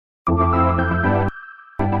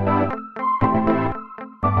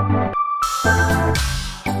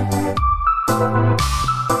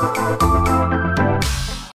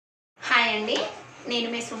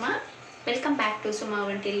To సుమా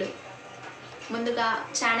వంటిల్లు. ముందుగా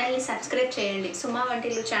ఛానల్ని సబ్స్క్రైబ్ చేయండి. సుమా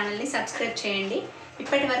వంటిల్లు ఛానల్ని సబ్స్క్రైబ్ చేయండి.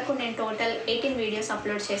 ఇప్పటి వరకు నేను టోటల్ 18 వీడియోస్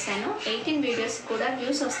అప్లోడ్ చేశాను. 18 వీడియోస్ కూడా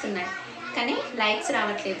వ్యూస్ వస్తున్నాయి, కానీ లైక్స్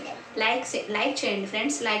రావట్లేదు. లైక్ చేయండి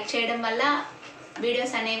ఫ్రెండ్స్. లైక్ చేయడం వల్ల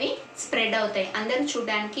వీడియోస్ అనేవి స్ప్రెడ్ అవుతాయి, అందరూ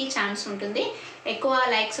చూడడానికి ఛాన్స్ ఉంటుంది. ఎక్కువ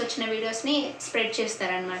లైక్స్ వచ్చిన వీడియోస్ని స్ప్రెడ్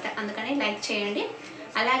చేస్తారనమాట, అందుకని లైక్ చేయండి.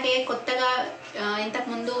 అలాగే కొత్తగా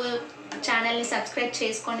ఇంతకుముందు ఛానల్ని సబ్స్క్రైబ్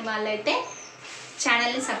చేసుకొని వాళ్ళైతే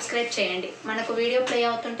ఛానల్ని సబ్స్క్రైబ్ చేయండి. మనకు వీడియో ప్లే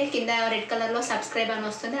అవుతుంటే కింద రెడ్ కలర్లో సబ్స్క్రైబ్ అని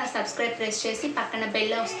వస్తుంది. ఆ సబ్స్క్రైబ్ ప్రెస్ చేసి పక్కన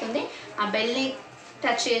బెల్ వస్తుంది. ఆ బెల్ని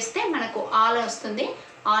టచ్ చేస్తే మనకు ఆల్ వస్తుంది.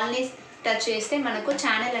 ఆల్ని టచ్ చేస్తే మనకు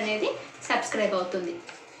ఛానల్ అనేది సబ్స్క్రైబ్ అవుతుంది.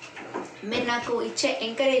 మీరు నాకు ఇచ్చే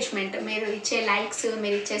ఎంకరేజ్మెంట్, మీరు ఇచ్చే లైక్స్,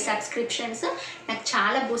 మీరు ఇచ్చే సబ్స్క్రిప్షన్స్ నాకు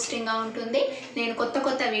చాలా బూస్టింగ్గా ఉంటుంది. నేను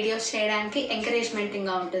కొత్త వీడియోస్ చేయడానికి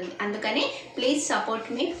ఎంకరేజ్మెంటింగ్గా ఉంటుంది. అందుకని please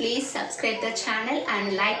support me, please subscribe the channel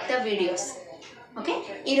and like the videos. Okay,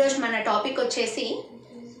 ఈరోజు మన టాపిక్ వచ్చేసి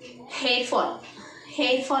హెయిర్ ఫాల్.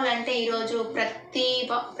 హెయిర్ ఫాల్ అంటే ఈరోజు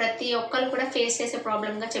ప్రతి ఒక్కరు కూడా ఫేస్ చేసే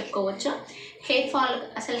ప్రాబ్లంగా చెప్పుకోవచ్చు.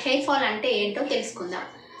 హెయిర్ ఫాల్ అంటే ఏంటో తెలుసుకుందాం.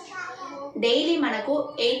 డైలీ మనకు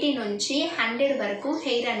 80 నుంచి 100 వరకు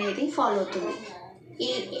హెయిర్ అనేది ఫాల్ అవుతుంది.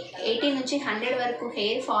 ఈ 80 నుంచి 100 వరకు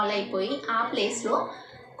హెయిర్ ఫాల్ అయిపోయి ఆ ప్లేస్లో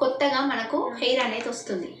కొత్తగా మనకు హెయిర్ అనేది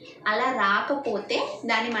వస్తుంది. అలా రాకపోతే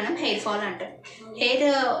దాన్ని మనం హెయిర్ ఫాల్ అంటాం. హెయిర్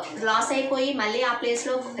లాస్ అయిపోయి మళ్ళీ ఆ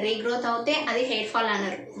ప్లేస్లో రీగ్రోత్ అవుతే అది హెయిర్ ఫాల్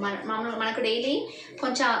అన్నారు. మనకు డైలీ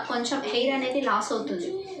కొంచెం హెయిర్ అనేది లాస్ అవుతుంది,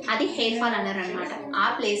 అది హెయిర్ ఫాల్ అన్నారు అనమాట. ఆ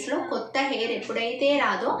ప్లేస్లో కొత్త హెయిర్ ఎప్పుడైతే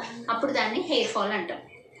రాదో అప్పుడు దాన్ని హెయిర్ ఫాల్ అంటాం.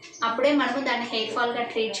 అప్పుడే మనము దాన్ని హెయిర్ ఫాల్గా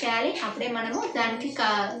ట్రీట్ చేయాలి. అప్పుడే మనము దానికి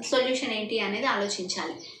సొల్యూషన్ ఏంటి అనేది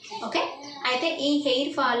ఆలోచించాలి. ఓకే, అయితే ఈ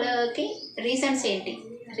హెయిర్ ఫాల్కి రీజన్స్ ఏంటి?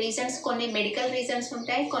 రీజన్స్ కొన్ని మెడికల్ రీజన్స్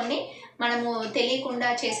ఉంటాయి, కొన్ని మనము తెలియకుండా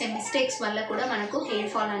చేసే మిస్టేక్స్ వల్ల కూడా మనకు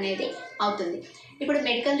హెయిర్ ఫాల్ అనేది అవుతుంది. ఇప్పుడు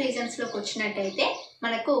మెడికల్ రీజన్స్లోకి వచ్చినట్టయితే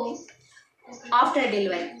మనకు ఆఫ్టర్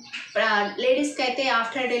డెలివరీ, లేడీస్కి అయితే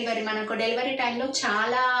ఆఫ్టర్ డెలివరీ మనకు డెలివరీ టైంలో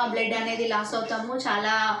చాలా బ్లడ్ అనేది లాస్ అవుతాము,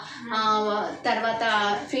 చాలా తర్వాత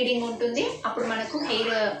ఫీడింగ్ ఉంటుంది. అప్పుడు మనకు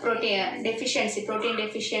hair protein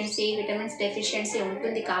deficiency, vitamins deficiency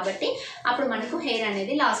ఉంటుంది. కాబట్టి అప్పుడు మనకు హెయిర్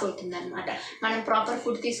అనేది లాస్ అవుతుంది అనమాట. మనం ప్రాపర్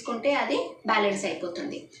ఫుడ్ తీసుకుంటే అది బ్యాలెన్స్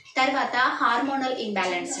అయిపోతుంది. తర్వాత హార్మోనల్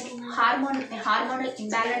ఇంబ్యాలెన్స్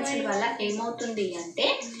వల్ల ఏమవుతుంది అంటే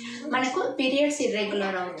మనకు పీరియడ్స్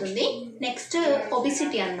ఇర్రెగ్యులర్ అవుతుంది. నెక్స్ట్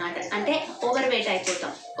ఒబిసిటీ అన్నమాట, అంటే ఓవర్ వెయిట్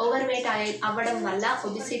అయిపోతాం. ఓవర్ వెయిట్ అవ్వడం వల్ల,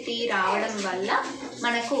 ఒబిసిటీ రావడం వల్ల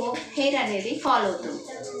మనకు హెయిర్ అనేది ఫాల్ అవుతుంది.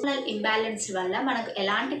 హార్మోనల్ ఇంబ్యాలెన్స్ వల్ల మనకు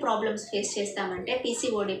ఎలాంటి ప్రాబ్లమ్స్ ఫేస్ చేస్తామంటే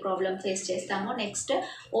PCOD ప్రాబ్లమ్ ఫేస్ చేస్తాము. Next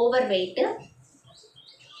over weight,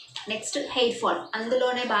 next hair fall.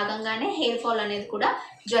 అందులోనే భాగంగానే హెయిర్ ఫాల్ అనేది కూడా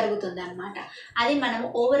జరుగుతుంది అనమాట. అది మనము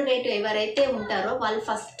ఓవర్ వెయిట్ ఎవరైతే ఉంటారో వాళ్ళు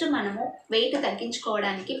ఫస్ట్ మనము వెయిట్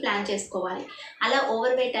తగ్గించుకోవడానికి ప్లాన్ చేసుకోవాలి. అలా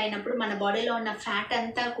ఓవర్ వెయిట్ అయినప్పుడు మన బాడీలో ఉన్న ఫ్యాట్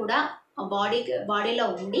అంతా కూడా బాడీలో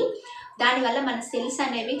ఉండి దానివల్ల మన సెల్స్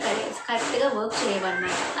అనేవి కరెక్ట్గా వర్క్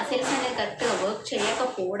చేయవన్నమాట. ఆ సెల్స్ అనేవి కరెక్ట్గా వర్క్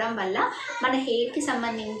చేయకపోవడం వల్ల మన హెయిర్కి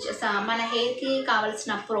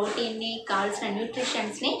కావాల్సిన ప్రోటీన్ని, కావాల్సిన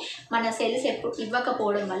న్యూట్రిషన్స్ని మన సెల్స్ ఎప్పుడు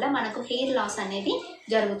ఇవ్వకపోవడం వల్ల మనకు హెయిర్ లాస్ అనేది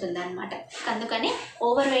జరుగుతుంది అనమాట. అందుకని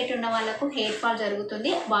ఓవర్ వెయిట్ ఉన్న వాళ్ళకు హెయిర్ ఫాల్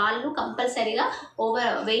జరుగుతుంది. వాళ్ళు కంపల్సరీగా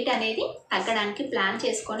ఓవర్ వెయిట్ అనేది తగ్గడానికి ప్లాన్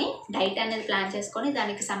చేసుకొని, డైట్ అనేది ప్లాన్ చేసుకొని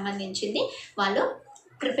దానికి సంబంధించింది వాళ్ళు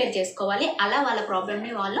ప్రిపేర్ చేసుకోవాలి. అలా వాళ్ళ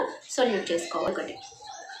ప్రాబ్లమ్ని వాళ్ళు సొల్యూట్ చేసుకోవాలి. ఒకటి.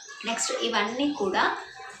 నెక్స్ట్ ఇవన్నీ కూడా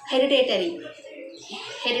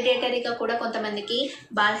హెరిడేటరీగా కూడా కొంతమందికి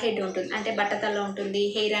బాల్ హెడ్ ఉంటుంది, అంటే బట్టతల ఉంటుంది,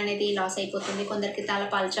 హెయిర్ అనేది లాస్ అయిపోతుంది. కొందరికి తల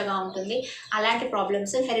పల్చగా ఉంటుంది. అలాంటి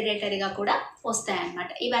ప్రాబ్లమ్స్ హెరిడేటరీగా కూడా వస్తాయన్నమాట.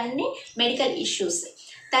 ఇవన్నీ మెడికల్ ఇష్యూస్.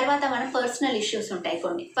 తర్వాత మన పర్సనల్ ఇష్యూస్ ఉంటాయి.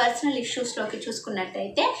 కొన్ని పర్సనల్ ఇష్యూస్లోకి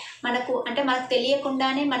చూసుకున్నట్టయితే మనకు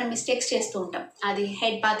తెలియకుండానే మనం మిస్టేక్స్ చేస్తూ ఉంటాం. అది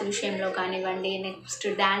హెడ్ బాత్ విషయంలో కానివ్వండి, నెక్స్ట్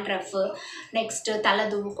డాండ్రఫ్, నెక్స్ట్ తల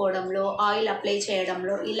దువ్వుకోవడంలో, ఆయిల్ అప్లై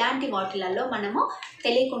చేయడంలో, ఇలాంటి వాటిలలో మనము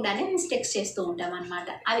తెలియకుండానే మిస్టేక్స్ చేస్తూ ఉంటాం అన్నమాట.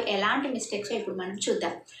 అవి ఎలాంటి మిస్టేక్స్ ఇప్పుడు మనం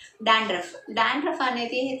చూద్దాం. డాండ్రఫ్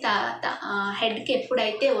అనేది హెడ్కి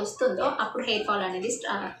ఎప్పుడైతే వస్తుందో అప్పుడు హెయిర్ ఫాల్ అనేది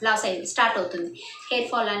స్టార్ట్ అవుతుంది. హెయిర్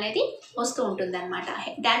ఫాల్ అనేది వస్తూ ఉంటుంది అనమాట.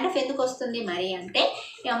 డాండ్రఫ్ ఎందుకు వస్తుంది మరి అంటే,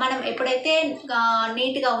 మనం ఎప్పుడైతే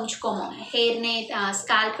నీట్గా ఉంచుకోమో, హెయిర్ని,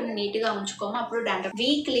 స్కాల్ప్ని నీట్గా ఉంచుకోమో అప్పుడు dandruff.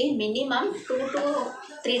 Weekly minimum 2 to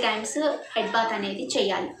 3 times head bath అనేది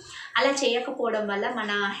చేయాలి. అలా చేయకపోవడం వల్ల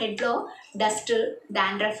మన హెడ్లో డస్ట్,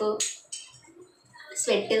 డాండ్రఫ్,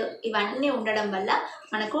 స్వెట్ ఇవన్నీ ఉండడం వల్ల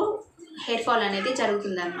మనకు హెయిర్ ఫాల్ అనేది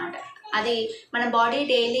జరుగుతుంది అనమాట. అది మన బాడీ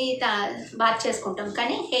డైలీ బాత్ చేసుకుంటాం,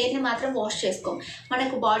 కానీ హెయిర్ని మాత్రం వాష్ చేసుకోం.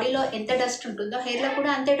 మనకు బాడీలో ఎంత డస్ట్ ఉంటుందో హెయిర్లో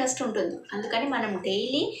కూడా అంతే డస్ట్ ఉంటుంది. అందుకని మనం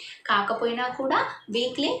డైలీ కాకపోయినా కూడా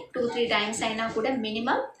వీక్లీ 2-3 టైమ్స్ అయినా కూడా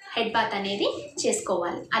మినిమం హెడ్ బాత్ అనేది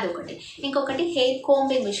చేసుకోవాలి. అదొకటి. ఇంకొకటి హెయిర్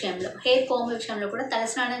కోంబింగ్ విషయంలో కూడా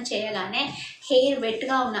తలస్నానం చేయగానే హెయిర్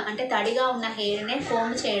వెట్గా ఉన్న అంటే తడిగా ఉన్న హెయిర్నే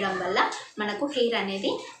కోంబ్ చేయడం వల్ల మనకు హెయిర్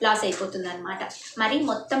అనేది లాస్ అయిపోతుంది అనమాట. మరి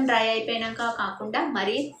మొత్తం డ్రై అయిపోయాక కాకుండా,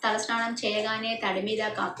 మరి తలస్నానం చేయగానే తడి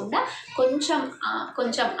మీద కాకుండా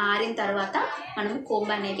కొంచెం ఆరిన తర్వాత మనం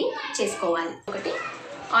కోంబ్ అనేది చేసుకోవాలి. ఒకటి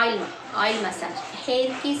ఆయిల్ మసాజ్.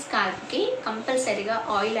 హెయిర్కి స్కాల్ప్కి కంపల్సరీగా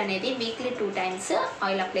ఆయిల్ అనేది వీక్లీ 2 టైమ్స్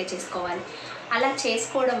ఆయిల్ అప్లై చేసుకోవాలి. అలా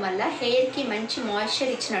చేసుకోవడం వల్ల హెయిర్కి మంచి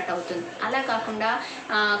మాయిశ్చర్ ఇచ్చినట్టు అవుతుంది. అలా కాకుండా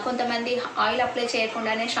కొంతమంది ఆయిల్ అప్లై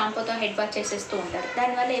చేయకుండానే షాంపూతో హెడ్ బాత్ చేసేస్తూ ఉంటారు.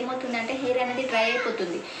 దానివల్ల ఏమవుతుందంటే హెయిర్ అనేది డ్రై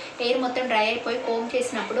అయిపోతుంది. హెయిర్ మొత్తం డ్రై అయిపోయి కోమ్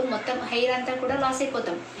చేసినప్పుడు మొత్తం హెయిర్ అంతా కూడా లాస్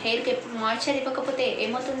అయిపోతాం. హెయిర్కి మాయిశ్చర్ ఇవ్వకపోతే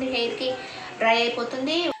ఏమవుతుంది, హెయిర్కి డ్రై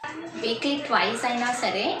అయిపోతుంది. వీక్లీ 2 అయినా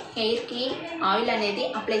సరే హెయిర్కి ఆయిల్ అనేది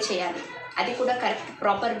అప్లై చేయాలి. అది కూడా కరెక్ట్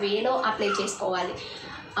ప్రాపర్ వేలో అప్లై చేసుకోవాలి.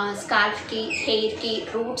 స్కాల్ప్కి, హెయిర్కి,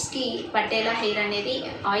 రూట్స్కి పట్టేలా హెయిర్కి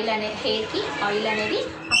ఆయిల్ అనేది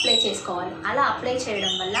అప్లై చేసుకోవాలి. అలా అప్లై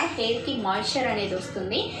చేయడం వల్ల హెయిర్కి మాయిశ్చర్ అనేది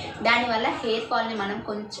వస్తుంది. దానివల్ల హెయిర్ ఫాల్ని మనం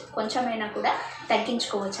కొంచెమైనా కూడా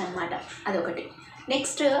తగ్గించుకోవచ్చు అన్నమాట. అదొకటి.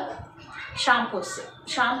 నెక్స్ట్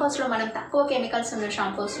షాంపూస్లో మనం తక్కువ కెమికల్స్ ఉన్న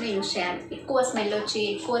షాంపూస్ని యూజ్ చేయాలి. ఎక్కువ స్మెల్ వచ్చి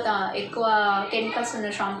ఎక్కువ కెమికల్స్ ఉన్న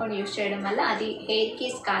షాంపూని యూజ్ చేయడం వల్ల అది హెయిర్కి,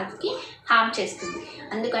 స్కాల్ప్కి హార్మ్ చేస్తుంది.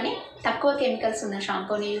 అందుకని తక్కువ కెమికల్స్ ఉన్న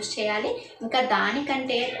షాంపూని యూజ్ చేయాలి. ఇంకా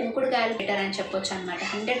దానికంటే కుంకుడుకాయలు బెటర్ అని చెప్పొచ్చు అనమాట.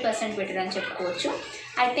 100% బెటర్ అని చెప్పుకోవచ్చు.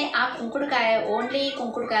 అయితే ఆ ఓన్లీ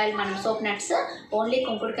కుంకుడుకాయలు, మనం సోప్ నట్స్ ఓన్లీ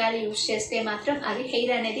కుంకుడుకాయలు యూజ్ చేస్తే మాత్రం అది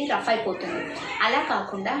హెయిర్ అనేది రఫ్ అయిపోతుంది. అలా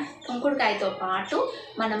కాకుండా కుంకుడుకాయతో పాటు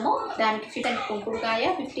మనము దానికి కుంకుడుకాయ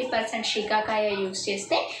 50% షీకాకాయ యూజ్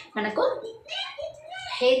చేస్తే మనకు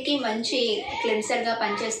హెయిర్కి మంచి క్లెన్సర్గా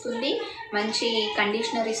పనిచేస్తుంది, మంచి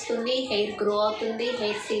కండిషనర్ ఇస్తుంది, హెయిర్ గ్రో అవుతుంది,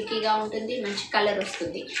 హెయిర్ సిల్కీగా ఉంటుంది, మంచి కలర్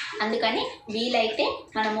వస్తుంది. అందుకని వీలైతే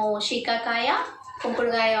మనము షీకాకాయ,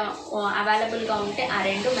 కుంకుడుకాయ అవైలబుల్గా ఉంటే ఆ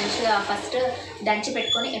రెండు మంచిగా ఫస్ట్ దంచి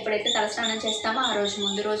పెట్టుకొని ఎప్పుడైతే తలస్నానం చేస్తామో ఆ రోజు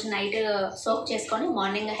ముందు రోజు నైట్ సోప్ చేసుకొని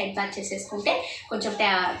మార్నింగ్ హెడ్ బాత్ చేసేసుకుంటే కొంచెం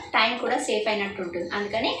టైం కూడా సేఫ్ అయినట్టు ఉంటుంది.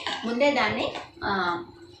 అందుకని ముందే దాన్ని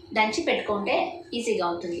దంచి పెట్టుకుంటే ఈజీగా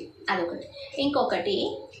అవుతుంది. అదొకటి. ఇంకొకటి,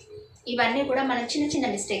 ఇవన్నీ కూడా మన చిన్న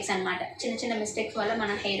మిస్టేక్స్ అనమాట. చిన్న మిస్టేక్స్ వల్ల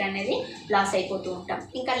మన హెయిర్ అనేది లాస్ అయిపోతూ ఉంటాం.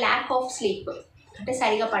 ఇంకా ల్యాక్ ఆఫ్ స్లీప్ అంటే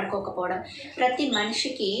సరిగా పడుకోకపోవడం. ప్రతి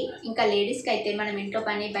మనిషికి, ఇంకా లేడీస్కి అయితే మనం ఇంట్లో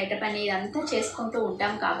పని, బయట పని ఇదంతా చేసుకుంటూ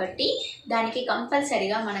ఉంటాం కాబట్టి దానికి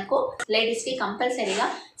కంపల్సరీగా లేడీస్కి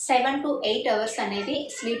 7 to 8 అవర్స్ అనేది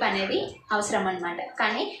స్లీప్ అనేది అవసరం అనమాట.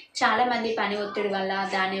 కానీ చాలామంది పని ఒత్తిడి వల్ల,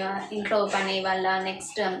 ఇంట్లో పని వల్ల,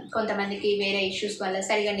 నెక్స్ట్ కొంతమందికి వేరే ఇష్యూస్ వల్ల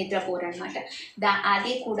సరిగా నిద్రపోరు అనమాట.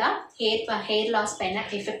 అది కూడా హెయిర్ లాస్ పైన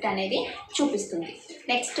ఎఫెక్ట్ అనేది చూపిస్తుంది.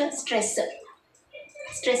 నెక్స్ట్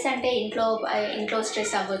స్ట్రెస్ అంటే ఇంట్లో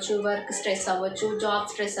స్ట్రెస్ అవ్వచ్చు, వర్క్ స్ట్రెస్ అవ్వచ్చు, జాబ్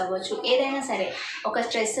స్ట్రెస్ అవ్వచ్చు, ఏదైనా సరే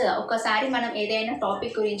ఒకసారి మనం ఏదైనా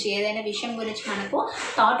టాపిక్ గురించి, ఏదైనా విషయం గురించి మనకు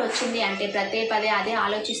థాట్ వచ్చింది అంటే పదే అదే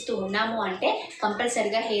ఆలోచిస్తూ ఉన్నాము అంటే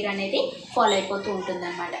కంపల్సరిగా హెయిర్ అనేది ఫాలో అయిపోతూ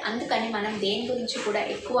ఉంటుందన్నమాట. అందుకని మనం దేని గురించి కూడా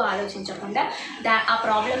ఎక్కువ ఆలోచించకుండా ఆ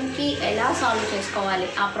ప్రాబ్లంకి ఎలా సాల్వ్ చేసుకోవాలి,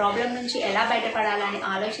 ఆ ప్రాబ్లం నుంచి ఎలా బయటపడాలని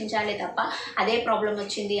ఆలోచించాలి తప్ప అదే ప్రాబ్లం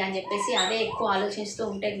వచ్చింది అని చెప్పేసి అదే ఎక్కువ ఆలోచిస్తూ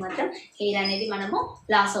ఉంటే మాత్రం హెయిర్ అనేది మనము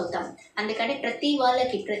లాస్ అవుతాం. అందుకని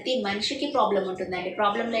ప్రతి మనిషికి ప్రాబ్లం ఉంటుందండి.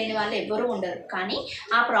 ప్రాబ్లం లేని వాళ్ళు ఎవ్వరూ ఉండరు. కానీ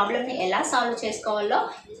ఆ ప్రాబ్లమ్ని ఎలా సాల్వ్ చేసుకోవాలో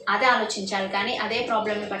అదే ఆలోచించాలి. కానీ అదే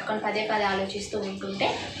ప్రాబ్లమ్ని పట్టుకొని పదే ఆలోచిస్తూ ఉంటుంటే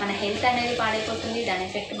మన హెల్త్ అనేది పాడైపోతుంది. దాని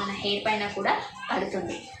ఎఫెక్ట్ మన హెయిర్ పైన కూడా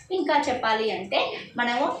పడుతుంది. ఇంకా చెప్పాలి అంటే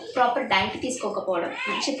మనము ప్రాపర్ డైట్ తీసుకోకపోవడం,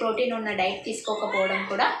 మంచి ప్రోటీన్ ఉన్న డైట్ తీసుకోకపోవడం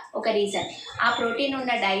కూడా ఒక రీజన్. ఆ ప్రోటీన్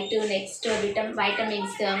ఉన్న డైట్, నెక్స్ట్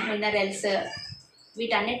వైటమిన్స్, మినరల్స్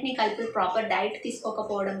వీటన్నిటిని కలిపి ప్రాపర్ డైట్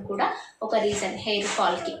తీసుకోకపోవడం కూడా ఒక రీజన్ హెయిర్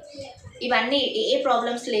ఫాల్కి. ఇవన్నీ ఏ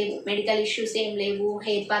ప్రాబ్లమ్స్ లేవు, మెడికల్ ఇష్యూస్ ఏం లేవు,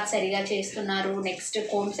 హెయిర్ బాత్ సరిగా చేస్తున్నారు, నెక్స్ట్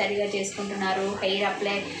కోమ్ సరిగా చేసుకుంటున్నారు,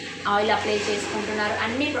 ఆయిల్ అప్లై చేసుకుంటున్నారు,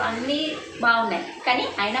 అన్నీ బాగున్నాయి. కానీ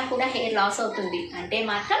అయినా కూడా హెయిర్ లాస్ అవుతుంది అంటే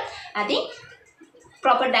మాత్రం అది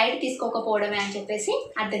ప్రాపర్ డైట్ తీసుకోకపోవడమే అని చెప్పేసి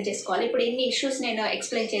అర్థం చేసుకోవాలి. ఇప్పుడు ఇన్ని ఇష్యూస్ నేను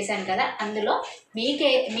ఎక్స్ప్లెయిన్ చేశాను కదా, అందులో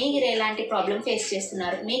మీరు ఎలాంటి ప్రాబ్లం ఫేస్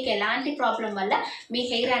చేస్తున్నారు, మీకు ఎలాంటి ప్రాబ్లం వల్ల మీ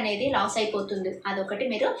హెయిర్ అనేది లాస్ అయిపోతుంది, అదొకటి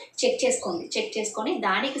మీరు చెక్ చేసుకొని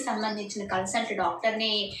దానికి సంబంధించిన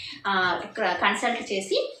డాక్టర్ని కన్సల్ట్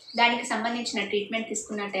చేసి దానికి సంబంధించిన ట్రీట్మెంట్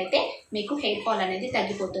తీసుకున్నట్టయితే మీకు హెయిర్ ఫాల్ అనేది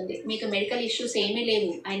తగ్గిపోతుంది. మీకు మెడికల్ ఇష్యూస్ ఏమీ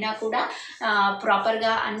లేవు అయినా కూడా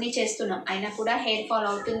ప్రాపర్గా అన్నీ చేస్తున్నాం అయినా కూడా హెయిర్ ఫాల్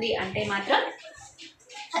అవుతుంది అంటే మాత్రం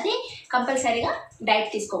అది కంపల్సరీగా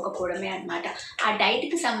డైట్ తీసుకోకపోవడమే అనమాట. ఆ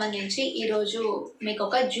డైట్కి సంబంధించి ఈరోజు మీకు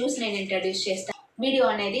ఒక జ్యూస్ నేను ఇంట్రడ్యూస్ చేస్తాను. వీడియో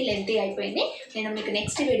అనేది లెంతీ అయిపోయింది. నేను మీకు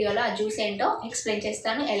నెక్స్ట్ వీడియోలో ఆ జ్యూస్ ఏంటో ఎక్స్ప్లెయిన్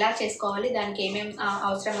చేస్తాను, ఎలా చేసుకోవాలి, దానికి ఏమేమి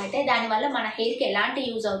అవసరం అయితే, దానివల్ల మన హెయిర్కి ఎలాంటి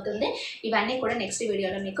యూజ్ అవుతుంది, ఇవన్నీ కూడా నెక్స్ట్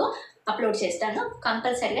వీడియోలో మీకు అప్లోడ్ చేస్తాను.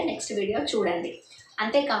 కంపల్సరీగా నెక్స్ట్ వీడియో చూడండి.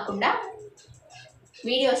 అంతేకాకుండా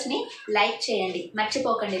వీడియోస్ని లైక్ చేయండి,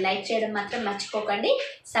 మర్చిపోకండి. లైక్ చేయడం మాత్రం మర్చిపోకండి.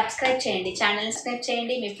 సబ్స్క్రైబ్ చేయండి, ఛానల్ని సబ్స్క్రైబ్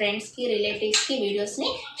చేయండి. మీ ఫ్రెండ్స్కి, రిలేటివ్స్కి వీడియోస్ని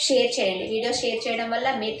షేర్ చేయండి. వీడియోస్ షేర్ చేయడం వల్ల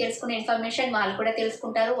మీరు తెలుసుకునే ఇన్ఫర్మేషన్ వాళ్ళు కూడా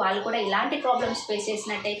తెలుసుకుంటారు. వాళ్ళు కూడా ఇలాంటి ప్రాబ్లమ్స్ ఫేస్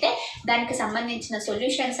చేసినట్టయితే దానికి సంబంధించిన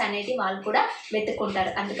సొల్యూషన్స్ అనేది వాళ్ళు కూడా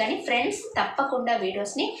వెతుక్కుంటారు. అందుకని ఫ్రెండ్స్ తప్పకుండా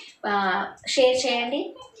వీడియోస్ని షేర్ చేయండి,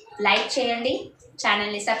 లైక్ చేయండి,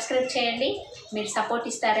 ఛానల్ని సబ్స్క్రైబ్ చేయండి. మీరు సపోర్ట్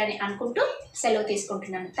ఇస్తారని అనుకుంటూ సెలవు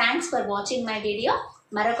తీసుకుంటున్నాను. Thanks for watching my video.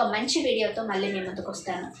 మరొక మంచి వీడియోతో మళ్ళీ మీ ముందుకు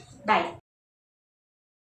వస్తాను. బాయ్.